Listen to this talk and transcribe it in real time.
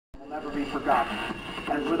Never be forgotten.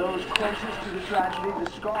 And for those closest to the tragedy, the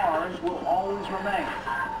scars will always remain.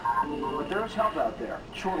 But there's help out there.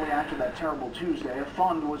 Shortly after that terrible Tuesday, a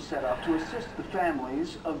fund was set up to assist the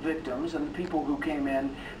families of victims and the people who came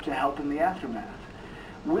in to help in the aftermath.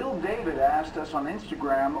 Will David asked us on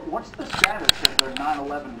Instagram, what's the status of their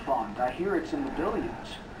 9/11 fund? I hear it's in the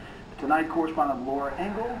billions. Tonight, correspondent Laura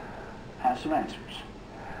Engel has some answers.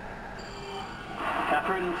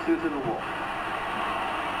 Catherine Susan Wolf.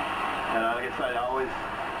 And like I said,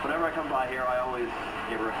 whenever I come by here, I always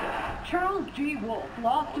give her a kiss. Charles G. Wolf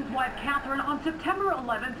lost his wife Catherine on September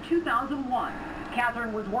 11, 2001.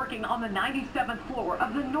 Catherine was working on the 97th floor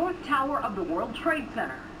of the North Tower of the World Trade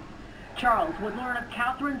Center. Charles would learn of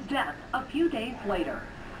Catherine's death a few days later.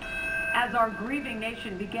 As our grieving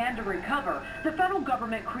nation began to recover, the federal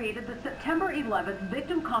government created the September 11th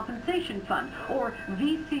Victim Compensation Fund, or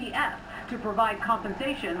VCF, to provide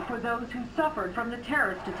compensation for those who suffered from the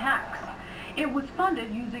terrorist attacks. It was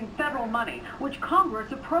funded using federal money, which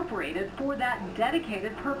Congress appropriated for that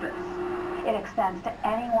dedicated purpose. It extends to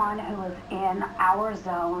anyone who is in our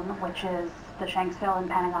zone, which is the Shanksville and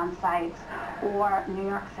Pentagon sites, or New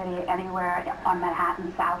York City, anywhere on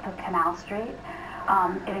Manhattan south of Canal Street.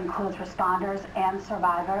 It includes responders and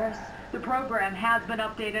survivors. The program has been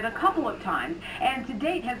updated a couple of times and to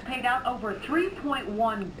date has paid out over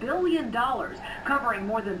 $3.1 billion, covering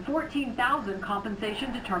more than 14,000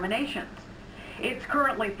 compensation determinations. It's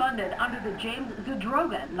currently funded under the James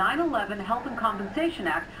Zadroga 9/11 Health and Compensation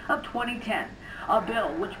Act of 2010, a bill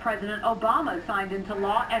which President Obama signed into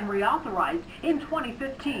law and reauthorized in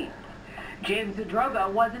 2015. James Zadroga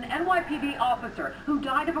was an NYPD officer who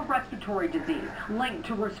died of a respiratory disease linked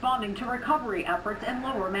to responding to recovery efforts in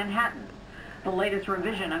Lower Manhattan. The latest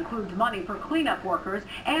revision includes money for cleanup workers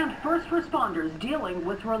and first responders dealing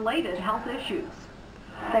with related health issues.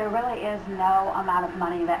 There really is no amount of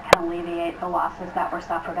money that can alleviate the losses that were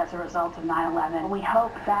suffered as a result of 9/11. We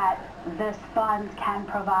hope that this fund can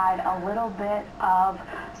provide a little bit of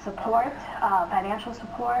support, financial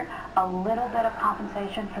support, a little bit of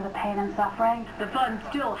compensation for the pain and suffering. The fund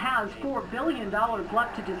still has $4 billion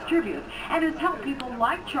left to distribute and has helped people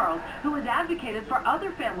like Charles, who has advocated for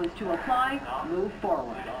other families to apply, move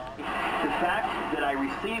forward. The fact that I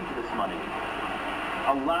received this money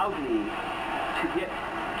allowed me to get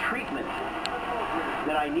treatment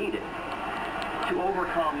that I needed to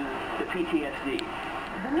overcome the PTSD.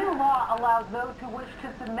 The new law allows those who wish to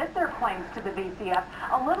submit their claims to the VCF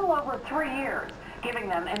a little over 3 years, giving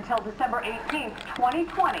them until December 18th,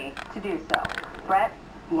 2020 to do so. Brett?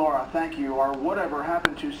 Laura, thank you. Our Whatever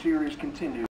Happened to series continues.